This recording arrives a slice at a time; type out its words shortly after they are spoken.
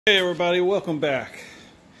Hey everybody, welcome back.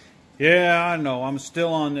 Yeah, I know, I'm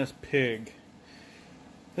still on this pig.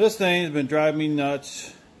 This thing's been driving me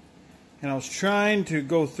nuts. And I was trying to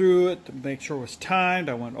go through it to make sure it was timed.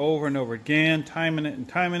 I went over and over again, timing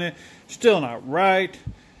it. Still not right.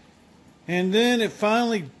 And then it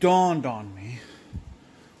finally dawned on me.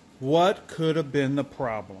 What could have been the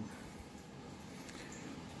problem?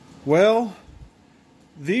 Well,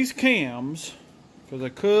 these cams, because I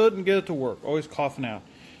couldn't get it to work, always coughing out.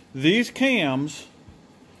 These cams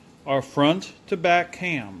are front to back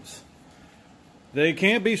cams. They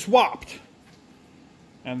can't be swapped.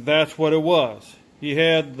 And that's what it was. He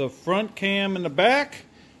had the front cam in the back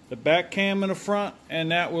cam in the front,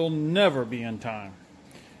 and that will never be in time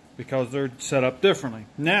because they're set up differently.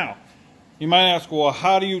 Now, you might ask, well,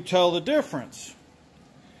 how do you tell the difference?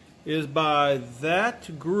 Is by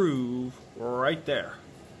that groove right there.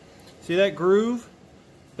 See that groove?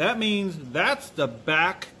 That means that's the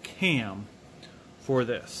back cam for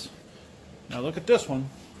this. Now look at this one.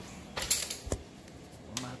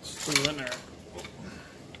 That's through in there.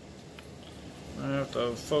 I have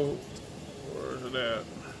to where's it at?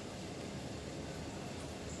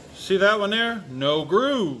 See that one there? No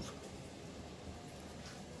groove.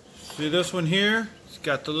 See this one here? It's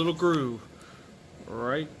got the little groove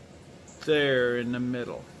right there in the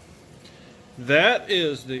middle. That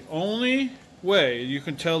is the only way you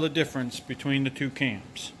can tell the difference between the two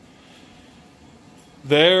cams.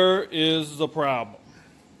 There is the problem.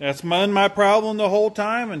 That's been my problem the whole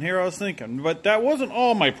time, and here I was thinking, but that wasn't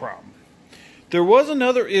all my problem. There was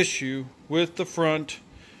another issue with the front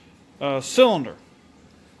cylinder.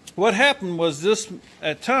 What happened was this,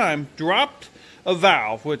 at time, dropped a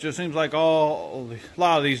valve, which it seems like a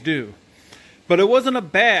lot of these do. But it wasn't a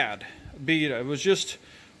bad beat. It was just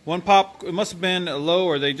one pop. It must have been low,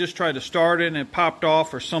 or they just tried to start it and it popped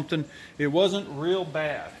off or something. It wasn't real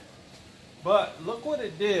bad. But look what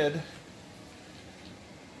it did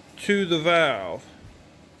to the valve.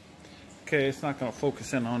 Okay, it's not going to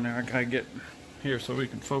focus in on there. I got to get here so we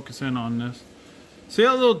can focus in on this. See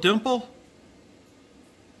that little dimple?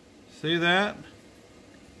 See that?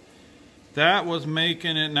 That was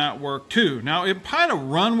making it not work too. Now it might have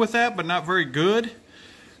run with that, but not very good.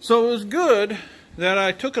 So it was good that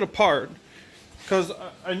I took it apart, because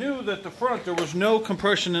I knew that the front, there was no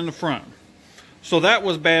compression in the front. So that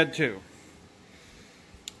was bad too.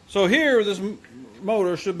 So here, this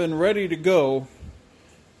motor should have been ready to go,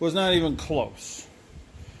 was not even close.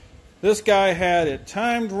 This guy had it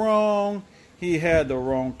timed wrong. He had the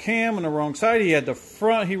wrong cam on the wrong side. He had the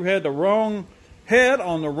front, he had the wrong head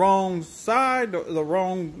on the wrong side, the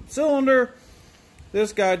wrong cylinder.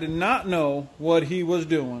 This guy did not know what he was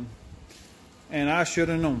doing. And I should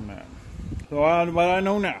have known that. So but I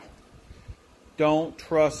know now. Don't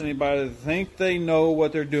trust anybody that think they know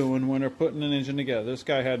what they're doing when they're putting an engine together. This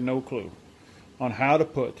guy had no clue on how to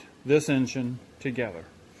put this engine together.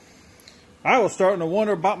 I was starting to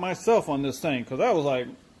wonder about myself on this thing, because I was like,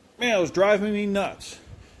 man, it was driving me nuts.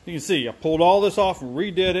 You can see I pulled all this off and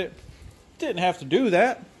redid it. Didn't have to do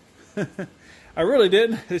that. I really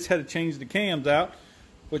didn't. I just had to change the cams out.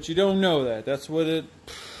 But you don't know that. That's what it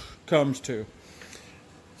comes to.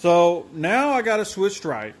 So now I got it switched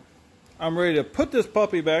right. I'm ready to put this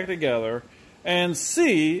puppy back together and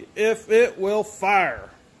see if it will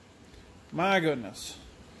fire. My goodness.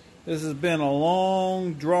 This has been a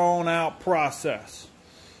long, drawn-out process.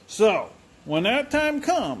 So, when that time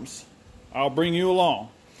comes, I'll bring you along.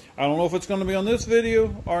 I don't know if it's going to be on this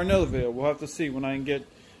video or another video. We'll have to see when I can get,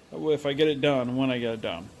 if I get it done and when I get it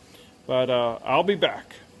done. But I'll be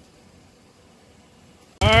back.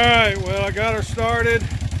 Alright, well, I got her started.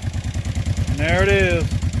 And there it is.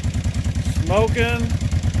 Smoking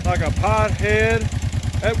like a pothead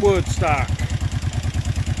at Woodstock.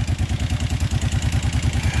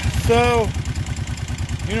 So,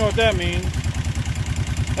 you know what that means.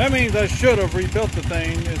 That means I should have rebuilt the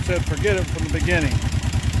thing and said forget it from the beginning.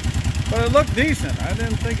 But it looked decent. I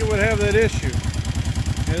didn't think it would have that issue.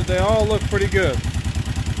 They all look pretty good.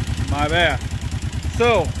 My bad.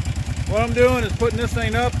 So, what I'm doing is putting this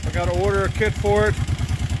thing up. I got to order a kit for it.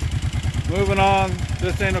 Moving on.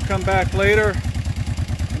 This thing will come back later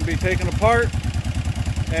and be taken apart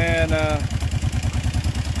and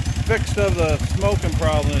fixed of the smoking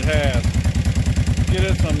problem it has. Get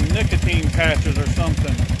it some nicotine patches or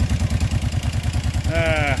something.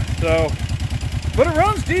 But it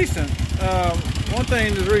runs decent. One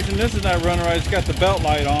thing, the reason this is not running right, it's got the belt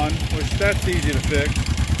light on, which that's easy to fix.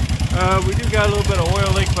 We do got a little bit of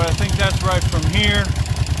oil leak, but I think that's right from here.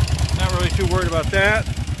 Not really too worried about that.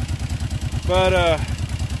 But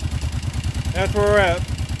that's where we're at.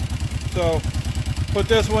 So put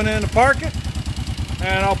this one in to park it,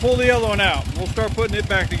 and I'll pull the other one out. We'll start putting it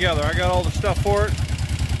back together. I got all the stuff for it.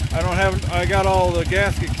 I got all the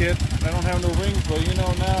gasket kit. I don't have no rings, but you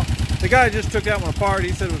know now. The guy just took that one apart.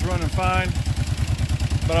 He said it was running fine,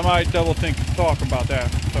 but I might double talk about that.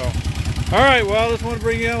 So, all right, well, I just want to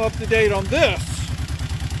bring you up to date on this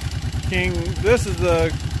King. This is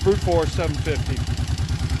the Brute Force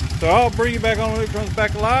 750. So I'll bring you back on when it comes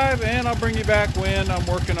back alive, and I'll bring you back when I'm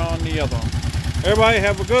working on the other one. Everybody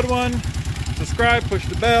have a good one. Subscribe, push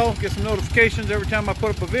the bell, get some notifications every time I put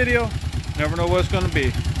up a video. Never know what it's going to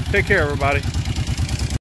be. Take care, everybody.